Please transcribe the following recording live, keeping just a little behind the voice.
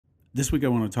This week I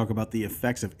want to talk about the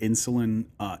effects of insulin.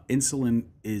 Insulin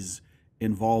is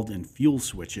involved in fuel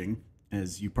switching,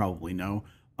 as you probably know.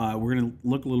 We're going to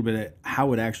look a little bit at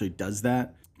how it actually does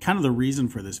that. Kind of the reason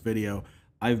for this video,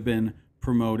 I've been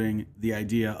promoting the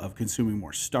idea of consuming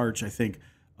more starch. I think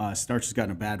starch has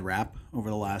gotten a bad rap over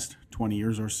the last 20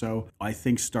 years or so. I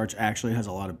think starch actually has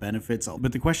a lot of benefits.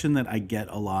 But the question that I get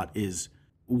a lot is,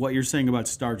 what you're saying about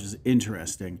starch is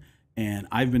interesting. And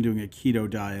I've been doing a keto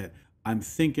diet. I'm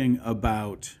thinking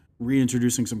about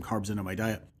reintroducing some carbs into my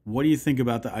diet. What do you think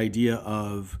about the idea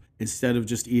of, instead of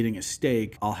just eating a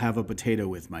steak, I'll have a potato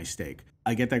with my steak?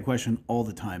 I get that question all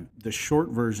the time. The short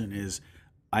version is,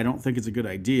 I don't think it's a good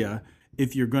idea.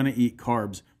 If you're going to eat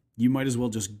carbs, you might as well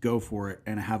just go for it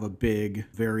and have a big,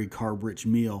 very carb-rich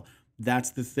meal.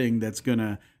 That's the thing that's going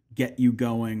to get you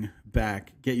going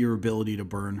back, get your ability to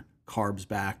burn carbs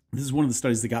back. This is one of the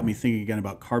studies that got me thinking again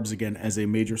about carbs again as a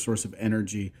major source of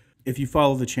energy. If you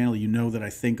follow the channel, you know that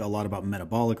I think a lot about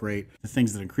metabolic rate, the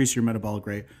things that increase your metabolic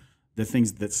rate, the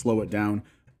things that slow it down.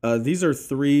 These are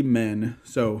three men,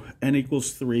 so N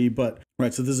equals 3, but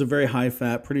right, so this is a very high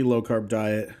fat, pretty low carb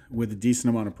diet with a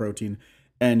decent amount of protein.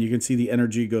 And you can see the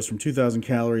energy goes from 2,000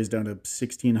 calories down to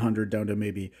 1,600, down to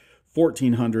maybe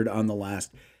 1,400 on the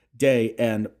last day.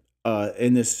 And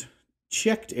in this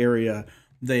checked area,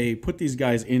 they put these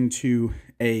guys into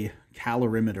a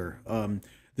calorimeter.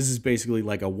 This is basically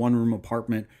like a one-room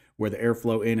apartment where the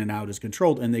airflow in and out is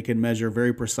controlled, and they can measure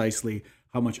very precisely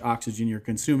how much oxygen you're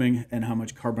consuming and how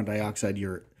much carbon dioxide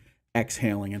you're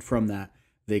exhaling. And from that,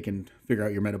 they can figure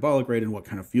out your metabolic rate and what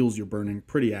kind of fuels you're burning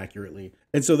pretty accurately.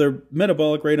 And so their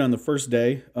metabolic rate on the first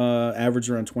day averaged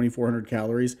around 2,400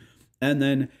 calories. And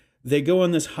then they go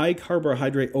on this high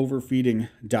carbohydrate overfeeding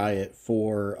diet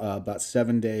for about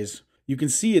 7 days. You can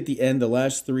see at the end, the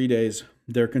last 3 days,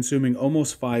 they're consuming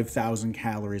almost 5,000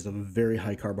 calories of a very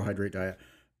high carbohydrate diet.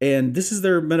 And this is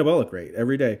their metabolic rate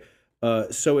every day.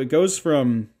 So it goes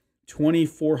from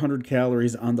 2,400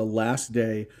 calories on the last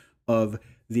day of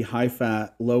the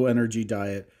high-fat, low-energy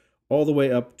diet, all the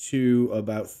way up to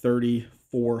about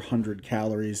 3,400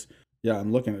 calories. Yeah,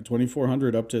 I'm looking at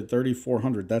 2,400 up to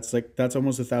 3,400. That's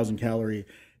almost 1,000 calorie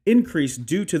increase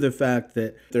due to the fact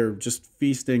that they're just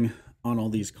feasting on all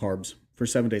these carbs for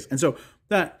 7 days. And so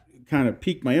that kind of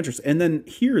piqued my interest. And then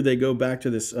here they go back to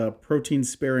this protein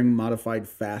sparing modified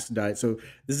fast diet. So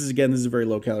this is a very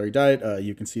low calorie diet.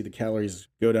 You can see the calories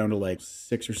go down to like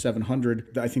 600 or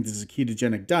 700. I think this is a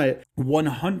ketogenic diet.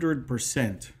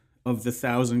 100% of the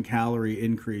 1,000 calorie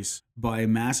increase by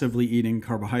massively eating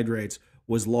carbohydrates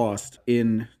was lost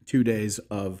in 2 days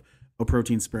of a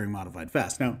protein sparing modified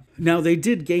fast. Now they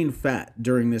did gain fat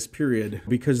during this period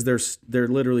because they're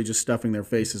literally just stuffing their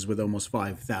faces with almost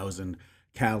 5,000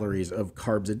 calories of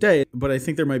carbs a day. But I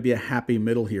think there might be a happy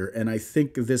middle here. And I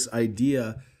think this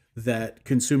idea that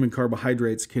consuming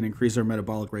carbohydrates can increase our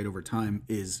metabolic rate over time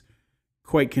is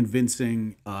quite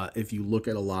convincing if you look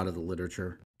at a lot of the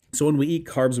literature. So when we eat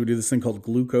carbs, we do this thing called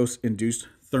glucose-induced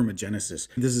thermogenesis.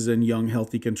 This is in young,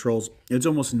 healthy controls. It's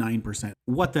almost 9%.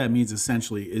 What that means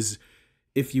essentially is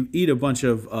if you eat a bunch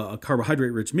of a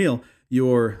carbohydrate-rich meal,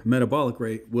 your metabolic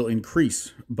rate will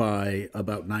increase by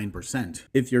about 9%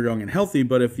 if you're young and healthy.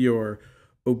 But if you're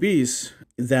obese,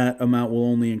 that amount will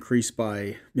only increase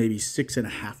by maybe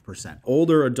 6.5%.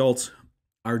 Older adults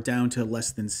are down to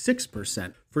less than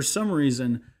 6%. For some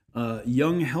reason,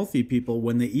 young, healthy people,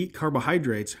 when they eat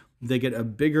carbohydrates, they get a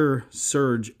bigger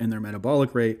surge in their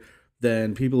metabolic rate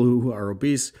than people who are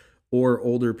obese or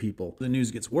older people. The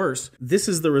news gets worse. This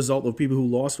is the result of people who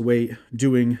lost weight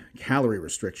doing calorie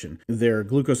restriction. Their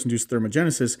glucose-induced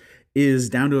thermogenesis is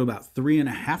down to about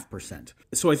 3.5%.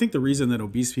 So I think the reason that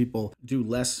obese people do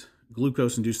less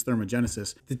glucose-induced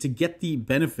thermogenesis, that to get the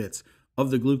benefits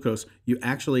of the glucose, you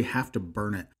actually have to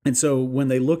burn it. And so when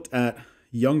they looked at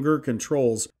younger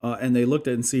controls and they looked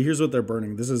at and see, here's what they're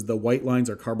burning. This is the white lines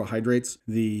are carbohydrates.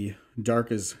 The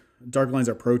dark lines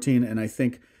are protein. And I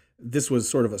think this was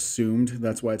sort of assumed.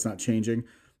 That's why it's not changing.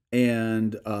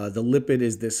 And the lipid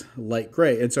is this light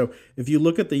gray. And so if you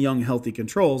look at the young, healthy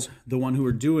controls, the one who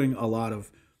are doing a lot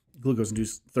of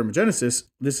glucose-induced thermogenesis,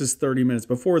 this is 30 minutes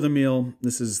before the meal.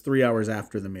 This is 3 hours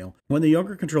after the meal. When the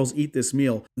younger controls eat this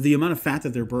meal, the amount of fat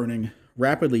that they're burning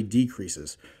rapidly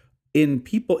decreases. In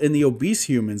the obese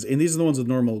humans, and these are the ones with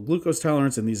normal glucose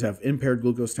tolerance, and these have impaired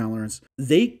glucose tolerance,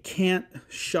 they can't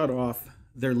shut off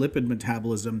their lipid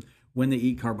metabolism when they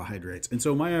eat carbohydrates. And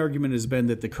so my argument has been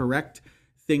that the correct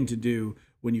thing to do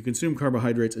when you consume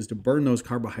carbohydrates is to burn those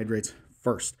carbohydrates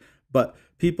first. But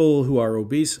people who are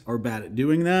obese are bad at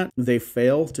doing that. They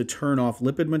fail to turn off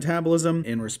lipid metabolism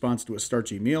in response to a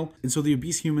starchy meal. And so the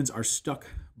obese humans are stuck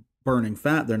burning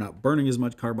fat. They're not burning as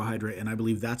much carbohydrate. And I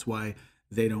believe that's why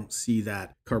they don't see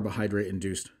that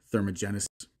carbohydrate-induced thermogenesis.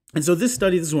 And so this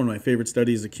is one of my favorite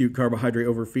studies, acute carbohydrate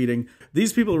overfeeding.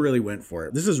 These people really went for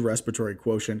it. This is respiratory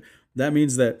quotient. That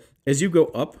means that as you go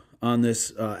up on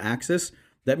this axis,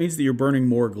 that means that you're burning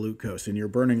more glucose and you're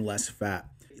burning less fat.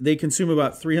 They consume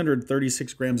about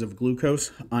 336 grams of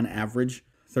glucose on average,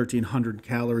 1,300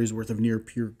 calories worth of near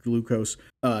pure glucose.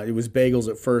 It was bagels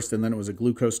at first, and then it was a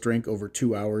glucose drink over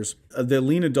 2 hours. The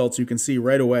lean adults, you can see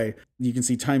right away, you can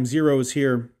see time 0 is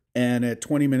here, and at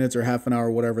 20 minutes or half an hour,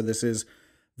 whatever this is,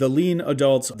 the lean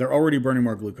adults, they're already burning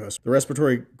more glucose. The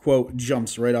respiratory quote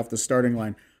jumps right off the starting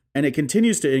line, and it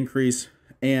continues to increase,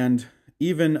 and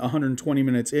even 120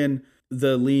 minutes in,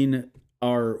 the lean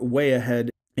are way ahead.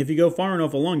 If you go far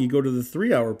enough along, you go to the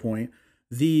 3-hour point,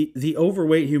 the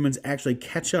overweight humans actually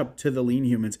catch up to the lean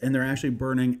humans, and they're actually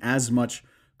burning as much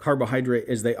carbohydrate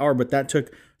as they are, but that took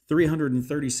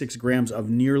 336 grams of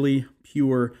nearly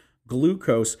pure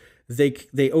glucose.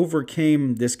 They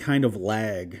overcame this kind of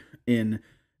lag in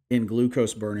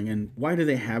glucose burning. And why do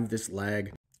they have this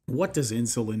lag? What does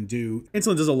insulin do?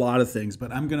 Insulin does a lot of things,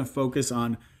 but I'm going to focus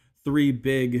on 3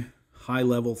 big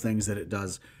high-level things that it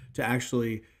does to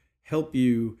actually help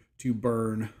you to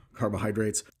burn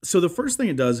carbohydrates. So the first thing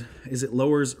it does is it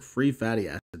lowers free fatty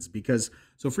acids, because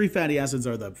free fatty acids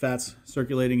are the fats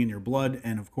circulating in your blood,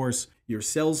 and of course your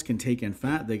cells can take in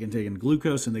fat, they can take in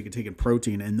glucose, and they can take in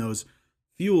protein, and those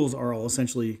fuels are all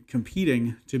essentially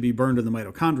competing to be burned in the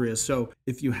mitochondria. So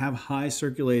if you have high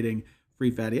circulating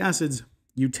free fatty acids,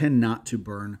 you tend not to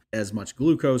burn as much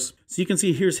glucose. So you can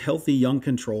see here's healthy young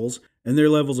controls, and their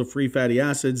levels of free fatty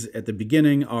acids at the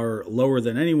beginning are lower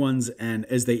than anyone's, and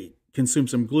as they consume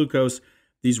some glucose,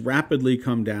 these rapidly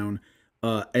come down,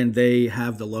 and they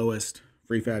have the lowest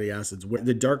free fatty acids.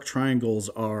 The dark triangles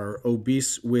are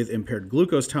obese with impaired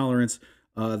glucose tolerance.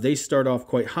 They start off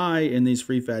quite high in these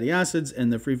free fatty acids,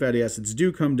 and the free fatty acids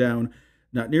do come down,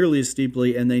 not nearly as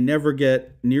steeply, and they never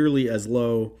get nearly as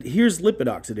low. Here's lipid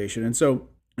oxidation. And so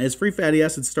as free fatty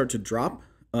acids start to drop,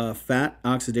 fat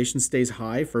oxidation stays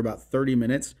high for about 30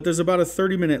 minutes. There's about a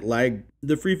 30-minute lag.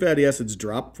 The free fatty acids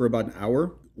drop for about an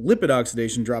hour. Lipid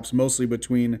oxidation drops mostly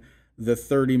between the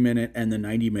 30-minute and the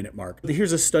 90-minute mark.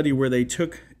 Here's a study where they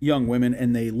took young women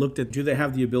and they looked at, do they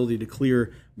have the ability to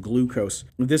clear glucose?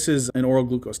 This is an oral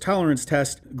glucose tolerance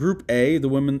test. Group A, the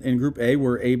women in Group A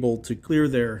were able to clear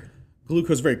their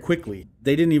glucose very quickly.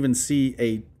 They didn't even see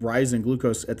a rise in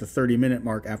glucose at the 30-minute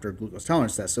mark after a glucose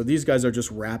tolerance test. So these guys are just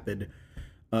rapid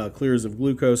clears of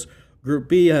glucose. Group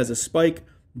B has a spike,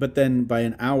 but then by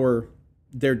an hour,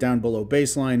 they're down below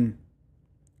baseline.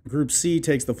 Group C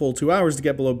takes the full 2 hours to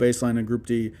get below baseline, and Group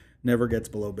D never gets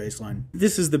below baseline.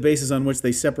 This is the basis on which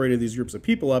they separated these groups of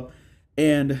people up.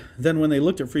 And then when they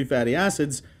looked at free fatty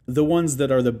acids, the ones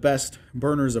that are the best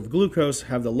burners of glucose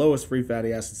have the lowest free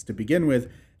fatty acids to begin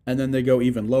with, and then they go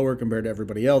even lower compared to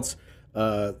everybody else.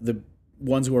 The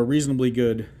ones who are reasonably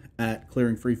good at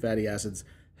clearing free fatty acids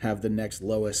have the next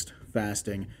lowest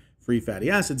fasting free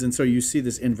fatty acids. And so you see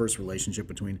this inverse relationship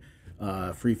between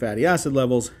free fatty acid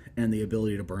levels and the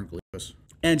ability to burn glucose.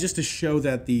 And just to show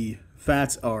that the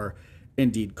fats are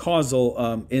indeed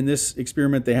causal, in this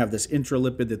experiment they have this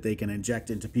intralipid that they can inject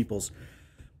into people's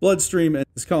bloodstream. And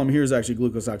this column here is actually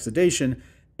glucose oxidation,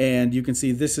 and you can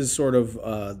see this is sort of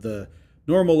the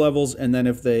normal levels, and then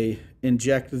if they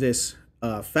inject this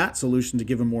fat solution to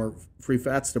give them more free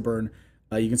fats to burn,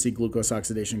 you can see glucose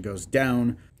oxidation goes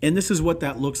down. And this is what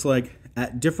that looks like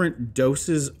at different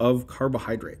doses of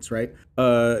carbohydrates, right?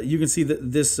 You can see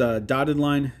that this dotted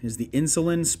line is the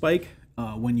insulin spike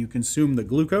when you consume the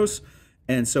glucose.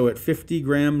 And so at 50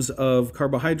 grams of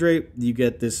carbohydrate, you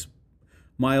get this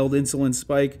mild insulin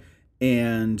spike,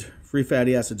 and free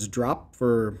fatty acids drop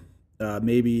for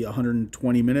maybe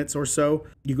 120 minutes or so.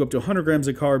 You go up to 100 grams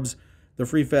of carbs, the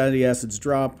free fatty acids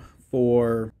drop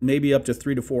for maybe up to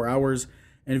 3 to 4 hours.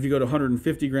 And if you go to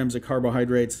 150 grams of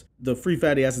carbohydrates, the free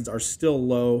fatty acids are still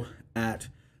low at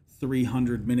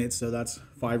 300 minutes. So that's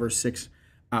 5 or 6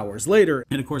 hours later.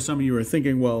 And of course, some of you are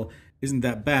thinking, well, isn't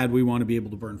that bad? We want to be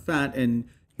able to burn fat. And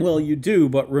well, you do,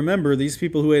 but remember, these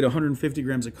people who ate 150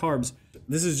 grams of carbs,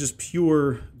 this is just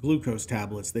pure glucose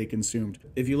tablets they consumed.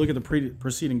 If you look at the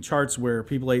preceding charts where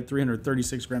people ate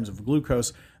 336 grams of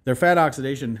glucose, their fat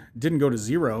oxidation didn't go to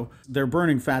zero. They're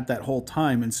burning fat that whole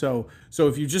time. And so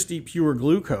if you just eat pure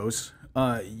glucose,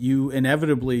 you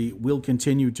inevitably will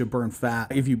continue to burn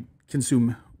fat. If you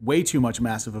consume way too much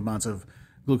massive amounts of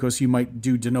glucose, you might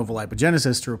do de novo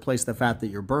lipogenesis to replace the fat that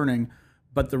you're burning.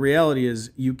 But the reality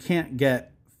is you can't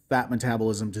get fat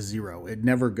metabolism to zero. It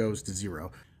never goes to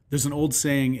zero. There's an old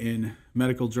saying in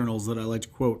medical journals that I like to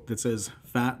quote that says,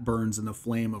 fat burns in the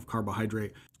flame of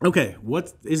carbohydrate. Okay,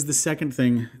 what is the second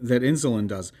thing that insulin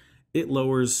does? It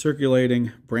lowers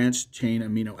circulating branched chain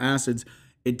amino acids.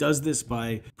 It does this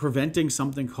by preventing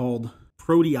something called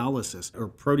proteolysis or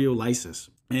proteolysis.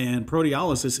 And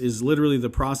proteolysis is literally the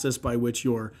process by which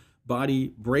your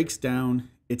body breaks down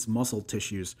its muscle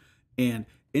tissues. And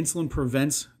insulin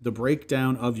prevents the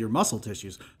breakdown of your muscle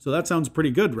tissues. So that sounds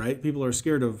pretty good, right? People are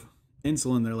scared of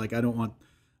insulin. They're like, I don't want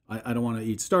to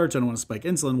eat starch. I don't want to spike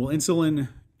insulin. Well, insulin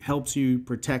helps you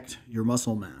protect your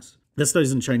muscle mass. This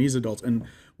studies in Chinese adults. And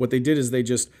what they did is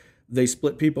they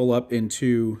split people up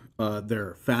into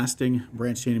their fasting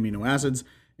branched chain amino acids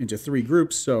into 3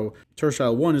 groups. So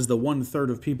tertile 1 is the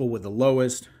 1/3 of people with the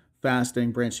lowest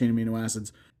fasting branched chain amino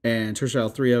acids. And tertile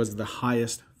 3 is the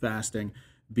highest fasting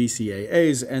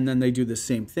BCAAs, and then they do the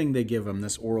same thing. They give them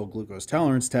this oral glucose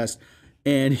tolerance test,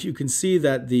 and you can see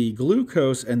that the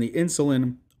glucose and the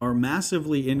insulin are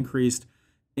massively increased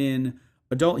in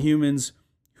adult humans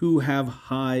who have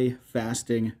high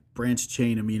fasting branched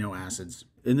chain amino acids.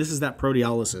 And this is that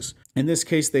proteolysis. In this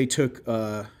case, they took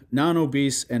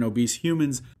non-obese and obese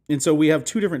humans. And so we have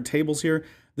 2 different tables here.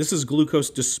 This is glucose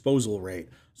disposal rate.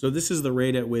 So this is the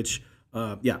rate at which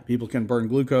people can burn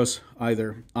glucose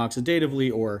either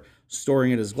oxidatively or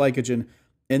storing it as glycogen.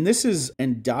 And this is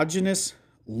endogenous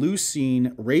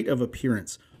leucine rate of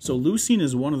appearance. So leucine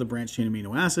is one of the branched chain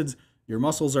amino acids. Your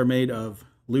muscles are made of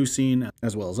leucine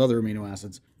as well as other amino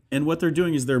acids. And what they're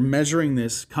doing is they're measuring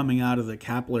this coming out of the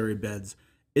capillary beds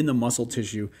in the muscle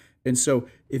tissue. And so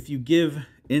if you give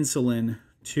insulin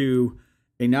to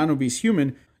a non-obese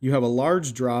human, you have a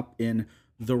large drop in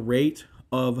the rate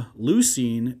of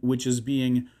leucine, which is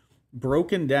being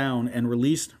broken down and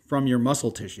released from your muscle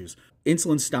tissues.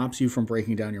 Insulin stops you from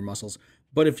breaking down your muscles.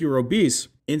 But if you're obese,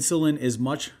 insulin is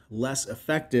much less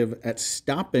effective at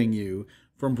stopping you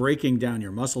from breaking down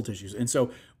your muscle tissues. And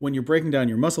so when you're breaking down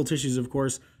your muscle tissues, of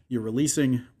course, you're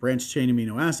releasing branched chain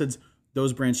amino acids.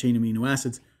 Those branched chain amino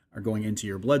acids are going into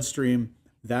your bloodstream.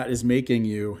 That is making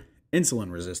you insulin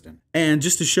resistant. And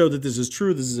just to show that this is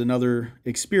true, this is another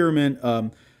experiment.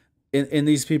 In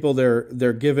these people,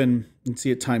 they're given, you can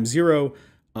see at time 0,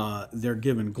 they're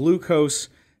given glucose,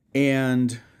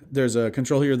 and there's a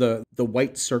control here. The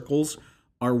white circles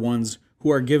are ones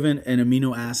who are given an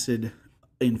amino acid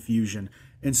infusion.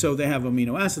 And so they have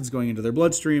amino acids going into their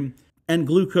bloodstream, and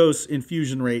glucose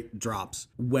infusion rate drops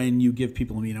when you give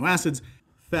people amino acids.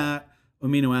 Fat,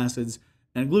 amino acids,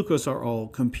 and glucose are all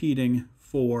competing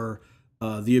for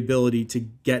the ability to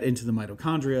get into the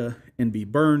mitochondria and be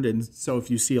burned. And so if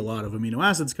you see a lot of amino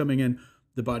acids coming in,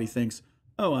 the body thinks,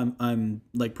 oh, I'm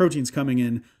like protein's coming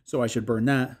in, so I should burn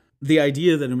that. The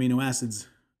idea that amino acids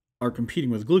are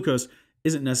competing with glucose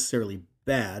isn't necessarily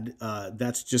bad.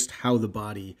 That's just how the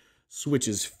body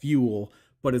switches fuel,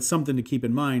 but it's something to keep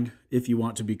in mind if you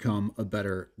want to become a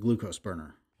better glucose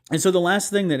burner. And so the last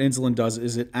thing that insulin does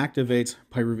is it activates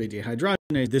pyruvate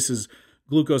dehydrogenase. This is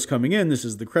glucose coming in. This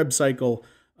is the Krebs cycle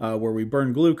where we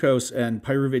burn glucose, and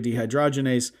pyruvate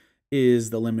dehydrogenase is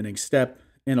the limiting step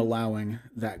in allowing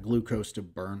that glucose to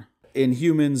burn. In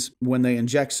humans, when they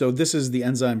inject, so this is the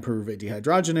enzyme pyruvate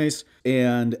dehydrogenase,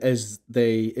 and as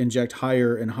they inject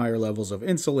higher and higher levels of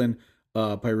insulin,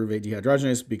 pyruvate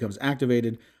dehydrogenase becomes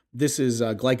activated. This is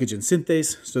glycogen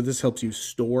synthase, so this helps you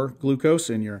store glucose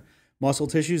in your muscle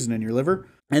tissues and in your liver.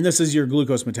 And this is your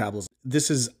glucose metabolism.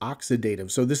 This is oxidative,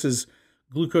 so this is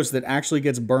glucose that actually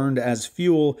gets burned as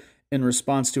fuel in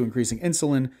response to increasing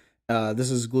insulin. This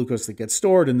is glucose that gets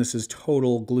stored, and this is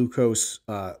total glucose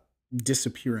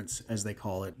disappearance, as they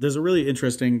call it. There's a really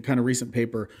interesting kind of recent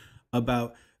paper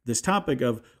about this topic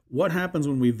of what happens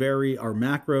when we vary our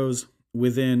macros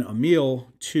within a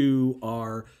meal to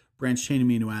our branched chain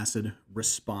amino acid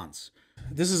response.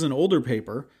 This is an older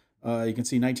paper. You can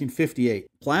see 1958.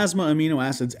 Plasma amino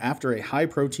acids after a high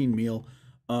protein meal.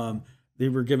 They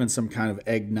were given some kind of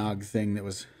eggnog thing that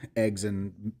was eggs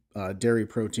and dairy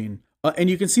protein.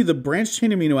 And you can see the branched chain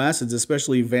amino acids,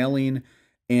 especially valine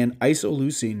and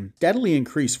isoleucine, steadily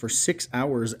increase for 6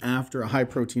 hours after a high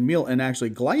protein meal. And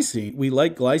actually glycine, we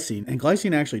like glycine, and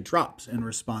glycine actually drops in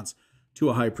response to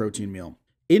a high protein meal.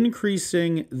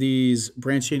 Increasing these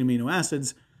branched chain amino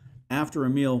acids after a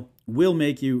meal will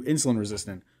make you insulin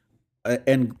resistant.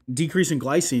 And decreasing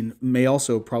glycine may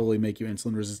also probably make you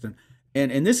insulin resistant.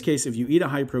 And in this case, if you eat a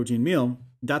high protein meal,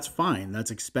 that's fine.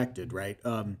 That's expected, right?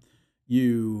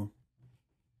 You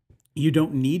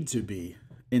don't need to be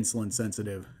insulin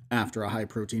sensitive after a high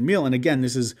protein meal. And again,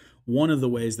 this is one of the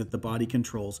ways that the body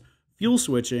controls fuel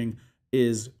switching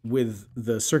is with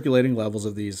the circulating levels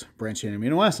of these branched chain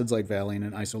amino acids like valine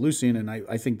and isoleucine. And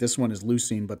I think this one is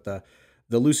leucine, but the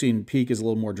leucine peak is a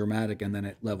little more dramatic and then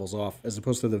it levels off, as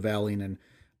opposed to the valine and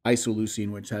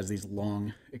isoleucine, which has these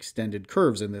long extended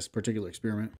curves in this particular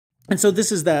experiment. And so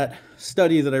this is that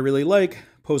study that I really like.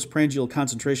 Postprandial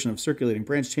concentration of circulating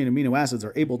branched chain amino acids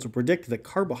are able to predict the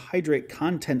carbohydrate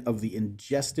content of the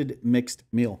ingested mixed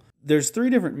meal. There's 3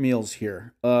 different meals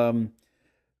here.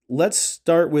 Let's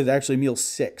start with actually meal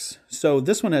 6. So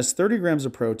this one has 30 grams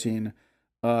of protein,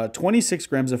 26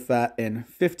 grams of fat, and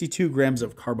 52 grams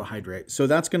of carbohydrate. So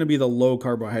that's going to be the low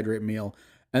carbohydrate meal.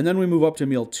 And then we move up to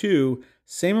meal 2,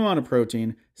 same amount of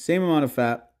protein, same amount of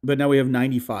fat, but now we have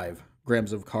 95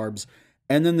 grams of carbs.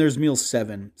 And then there's meal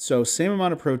 7. So same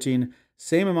amount of protein,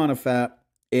 same amount of fat,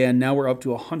 and now we're up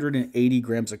to 180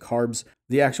 grams of carbs.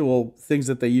 The actual things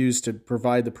that they use to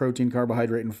provide the protein,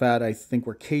 carbohydrate, and fat, I think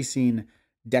were casein,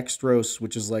 dextrose,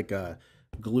 which is like a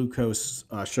glucose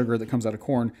sugar that comes out of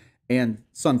corn, and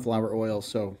sunflower oil.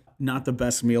 So not the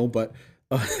best meal, but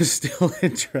still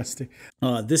interesting.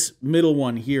 This middle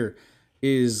one here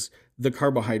is the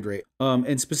carbohydrate.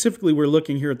 And specifically, we're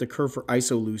looking here at the curve for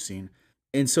isoleucine.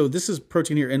 And so this is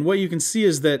protein here. And what you can see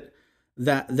is that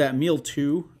meal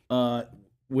 2,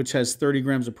 which has 30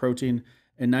 grams of protein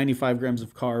and 95 grams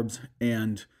of carbs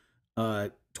and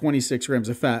 26 grams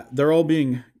of fat, they're all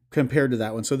being compared to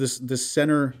that one. So the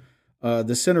center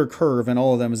curve and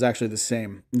all of them is actually the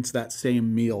same. It's that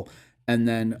same meal. And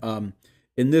then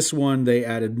in this one, they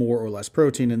added more or less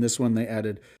protein. In this one, they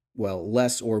added, well,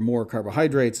 less or more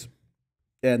carbohydrates,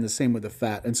 and the same with the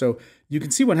fat. And so you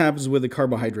can see what happens with the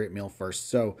carbohydrate meal first.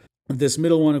 So this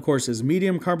middle one, of course, is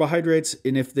medium carbohydrates.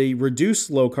 And if they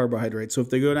reduce low carbohydrates, so if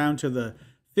they go down to the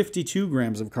 52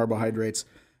 grams of carbohydrates,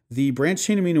 the branched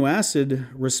chain amino acid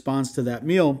response to that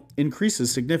meal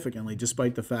increases significantly,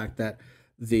 despite the fact that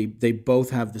they both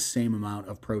have the same amount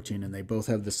of protein and they both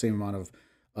have the same amount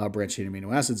of branched chain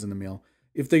amino acids in the meal.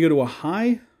 If they go to a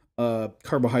high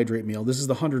carbohydrate meal, this is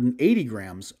the 180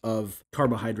 grams of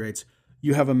carbohydrates,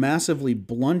 you have a massively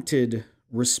blunted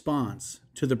response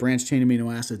to the branched chain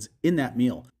amino acids in that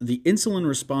meal. The insulin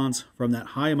response from that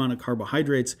high amount of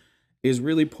carbohydrates is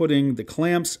really putting the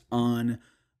clamps on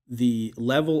the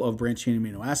level of branched chain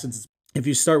amino acids. If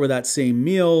you start with that same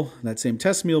meal, that same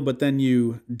test meal, but then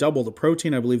you double the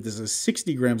protein, I believe this is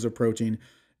 60 grams of protein,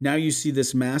 now you see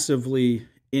this massively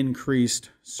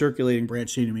increased circulating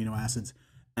branched chain amino acids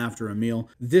after a meal.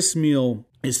 This meal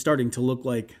is starting to look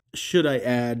like, should I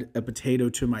add a potato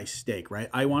to my steak, right?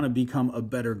 I want to become a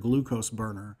better glucose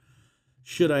burner.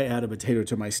 Should I add a potato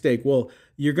to my steak? Well,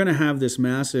 you're going to have this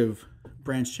massive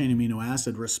branched chain amino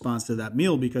acid response to that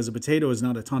meal because a potato is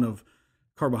not a ton of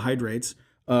carbohydrates.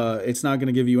 It's not going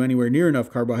to give you anywhere near enough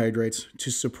carbohydrates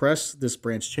to suppress this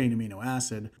branched chain amino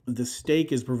acid. The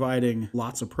steak is providing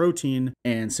lots of protein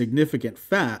and significant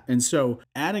fat. And so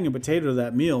adding a potato to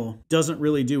that meal doesn't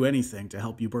really do anything to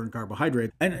help you burn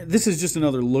carbohydrates. And this is just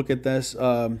another look at this.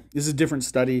 This is a different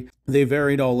study. They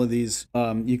varied all of these.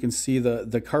 You can see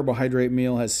the carbohydrate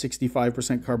meal has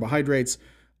 65% carbohydrates.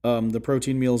 The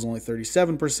protein meal is only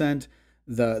 37%.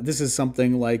 This is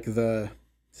something like the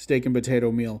steak and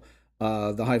potato meal.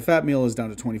 The high-fat meal is down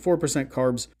to 24%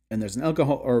 carbs, and there's an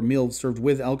alcohol or meal served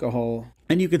with alcohol.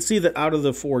 And you can see that out of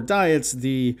the 4 diets,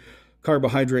 the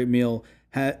carbohydrate meal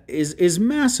is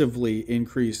massively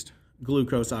increased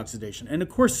glucose oxidation. And of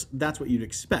course, that's what you'd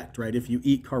expect, right? If you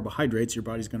eat carbohydrates, your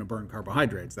body's going to burn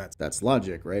carbohydrates. That's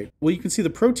logic, right? Well, you can see the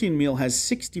protein meal has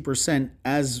 60%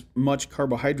 as much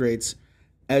carbohydrates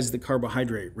as the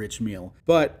carbohydrate-rich meal.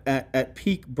 But at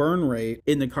peak burn rate,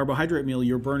 in the carbohydrate meal,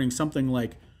 you're burning something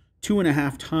like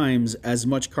 2.5 times as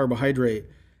much carbohydrate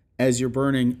as you're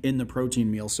burning in the protein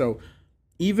meal. So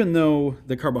even though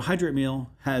the carbohydrate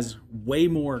meal has way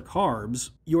more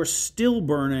carbs, you're still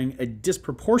burning a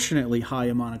disproportionately high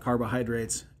amount of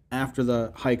carbohydrates after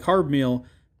the high carb meal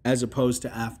as opposed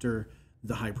to after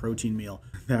the high protein meal.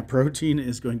 That protein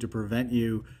is going to prevent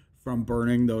you from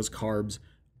burning those carbs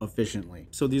efficiently.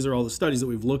 So these are all the studies that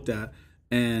we've looked at,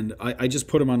 and I just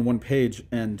put them on one page.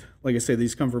 And like I say,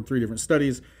 these come from 3 different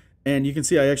studies. And you can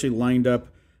see I actually lined up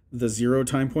the 0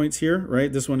 time points here,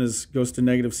 right? This one goes to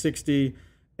 -60,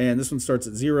 and this one starts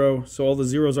at 0. So all the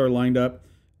zeros are lined up.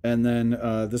 And then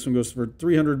this one goes for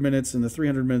 300 minutes, and the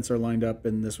 300 minutes are lined up,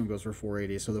 and this one goes for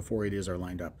 480. So the 480s are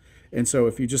lined up. And so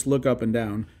if you just look up and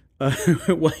down,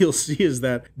 what you'll see is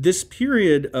that this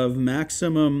period of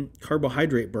maximum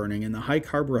carbohydrate burning in the high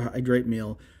carbohydrate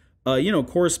meal,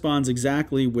 corresponds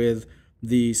exactly with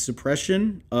the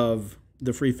suppression of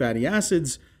the free fatty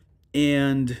acids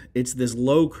and it's this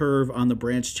low curve on the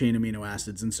branched chain amino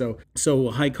acids. And so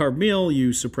a high carb meal,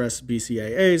 you suppress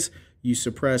BCAAs, you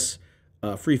suppress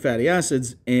free fatty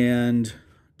acids, and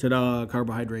ta-da,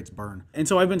 carbohydrates burn. And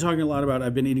so I've been talking a lot about,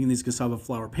 I've been eating these cassava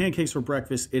flour pancakes for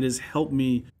breakfast. It has helped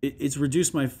me, it's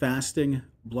reduced my fasting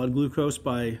blood glucose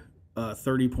by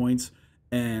 30 points,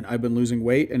 and I've been losing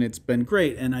weight, and it's been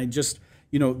great. And I just,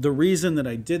 the reason that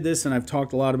I did this, and I've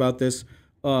talked a lot about this,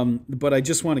 but I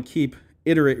just want to keep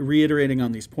reiterating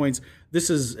on these points.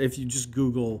 This is, if you just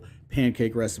Google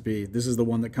pancake recipe, this is the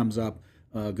one that comes up,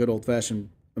 good old-fashioned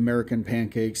American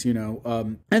pancakes,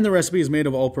 and the recipe is made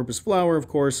of all-purpose flour, of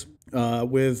course,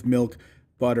 with milk,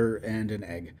 butter, and an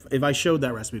egg. If I showed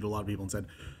that recipe to a lot of people and said,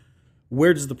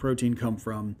 where does the protein come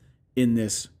from in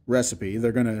this recipe?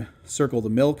 They're going to circle the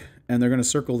milk and they're going to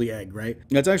circle the egg, right?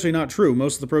 That's actually not true.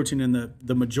 Most of the protein in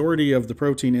the majority of the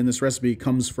protein in this recipe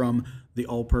comes from the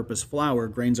all-purpose flour.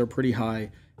 Grains are pretty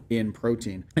high in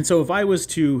protein. And so if I was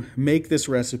to make this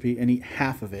recipe and eat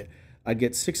half of it, I'd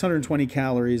get 620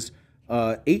 calories,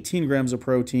 18 grams of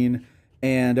protein,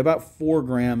 and about 4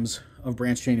 grams of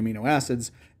branched chain amino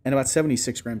acids, and about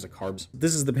 76 grams of carbs.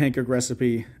 This is the pancake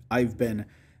recipe I've been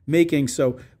making.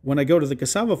 So when I go to the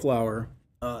cassava flour,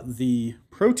 the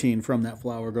protein from that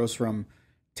flour goes from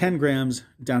 10 grams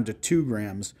down to 2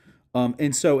 grams.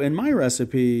 And so in my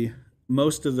recipe,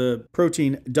 most of the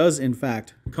protein does in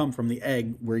fact come from the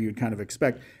egg, where you'd kind of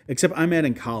expect, except I'm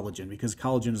adding collagen, because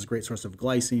collagen is a great source of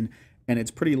glycine and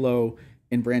it's pretty low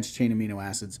in branched chain amino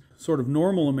acids. Sort of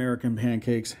normal American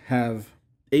pancakes have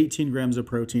 18 grams of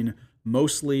protein,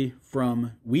 mostly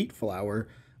from wheat flour.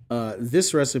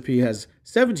 This recipe has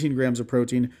 17 grams of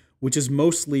protein, which is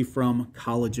mostly from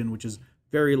collagen, which is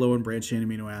very low in branched chain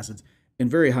amino acids and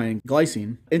very high in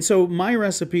glycine. And so my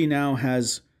recipe now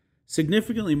has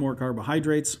significantly more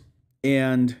carbohydrates,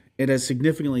 and it has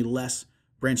significantly less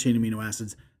branched chain amino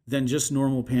acids than just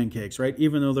normal pancakes, right?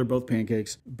 Even though they're both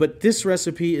pancakes. But this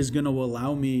recipe is going to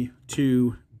allow me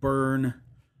to burn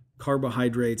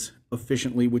carbohydrates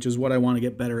efficiently, which is what I want to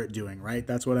get better at doing, right?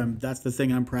 That's the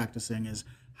thing I'm practicing, is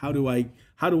how do I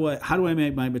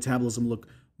make my metabolism look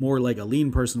more like a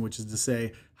lean person, which is to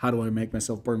say, how do I make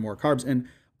myself burn more carbs? And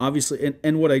obviously,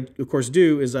 and what I of course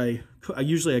do is I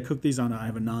usually cook these on, I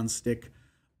have a non-stick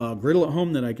griddle at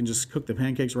home that I can just cook the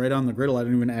pancakes right on the griddle. I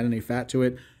don't even add any fat to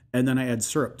it. And then I add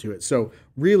syrup to it. So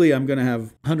really, I'm going to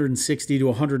have 160 to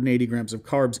 180 grams of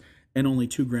carbs and only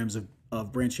 2 grams of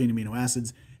branched chain amino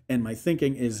acids. And my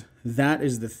thinking is that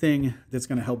is the thing that's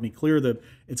going to help me clear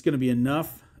it's going to be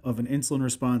enough of an insulin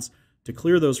response to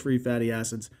clear those free fatty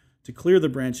acids, to clear the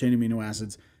branched chain amino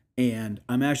acids. And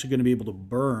I'm actually going to be able to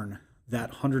burn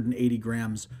that 180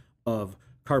 grams of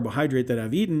carbohydrate that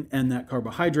I've eaten. And that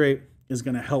carbohydrate is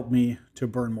going to help me to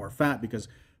burn more fat, because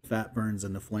fat burns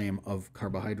in the flame of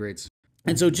carbohydrates.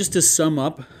 And so just to sum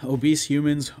up, obese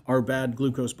humans are bad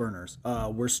glucose burners.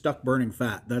 We're stuck burning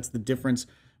fat. That's the difference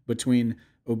between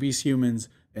obese humans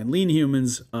and lean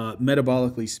humans,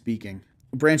 metabolically speaking.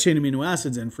 Branched chain amino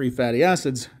acids and free fatty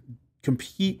acids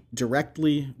compete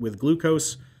directly with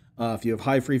glucose. If you have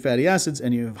high free fatty acids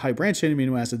and you have high branched chain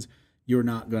amino acids, you're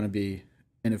not going to be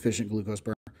an efficient glucose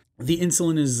burner. The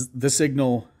insulin is the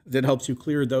signal that helps you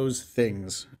clear those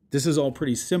things. This is all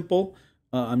pretty simple.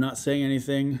 I'm not saying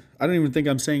anything. I don't even think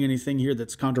I'm saying anything here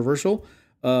that's controversial.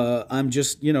 I'm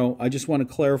just, I just want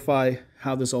to clarify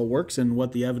how this all works and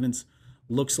what the evidence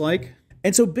looks like.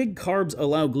 And so big carbs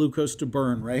allow glucose to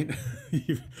burn, right?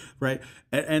 Right.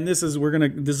 And this is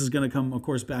gonna come, of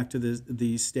course, back to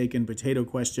the steak and potato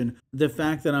question. The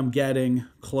fact that I'm getting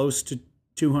close to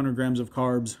 200 grams of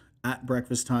carbs at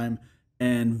breakfast time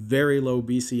and very low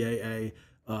BCAA,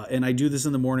 and I do this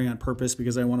in the morning on purpose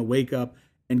because I want to wake up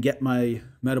and get my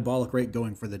metabolic rate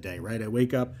going for the day, right? I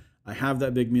wake up, I have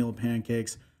that big meal of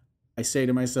pancakes. I say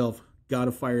to myself,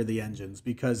 gotta fire the engines,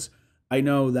 because I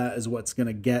know that is what's going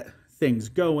to get things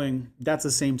going. That's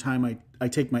the same time I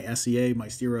take my SEA, my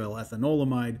steroid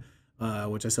ethanolamide,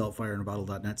 which I sell at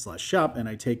fireinabottle.net/shop, and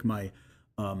I take my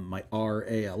my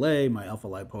RALA, my alpha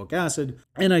lipoic acid,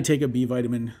 and I take a B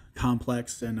vitamin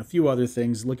complex and a few other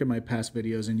things. Look at my past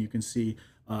videos and you can see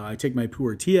I take my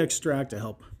pu'er tea extract to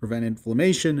help prevent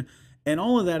inflammation, and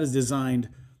all of that is designed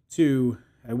to,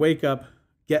 I wake up,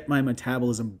 get my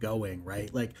metabolism going,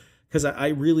 right? Like, because I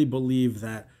really believe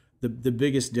that the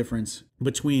biggest difference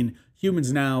between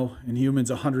humans now and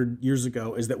humans 100 years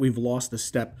ago is that we've lost a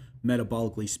step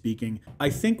metabolically speaking. I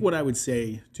think what I would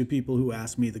say to people who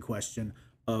ask me the question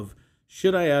of,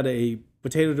 should I add a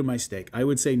potato to my steak? I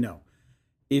would say no.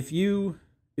 If you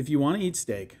want to eat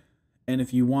steak and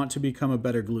if you want to become a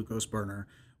better glucose burner,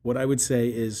 what I would say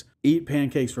is eat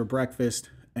pancakes for breakfast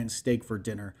and steak for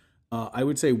dinner. I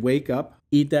would say wake up,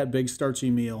 eat that big starchy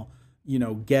meal,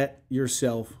 get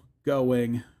yourself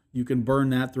going. You can burn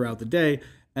that throughout the day.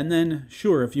 And then,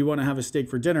 sure, if you want to have a steak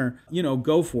for dinner,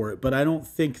 go for it. But I don't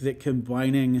think that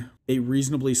combining a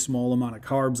reasonably small amount of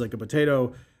carbs, like a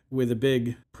potato, with a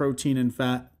big protein and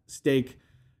fat steak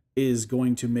is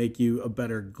going to make you a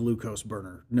better glucose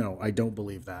burner. No, I don't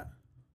believe that.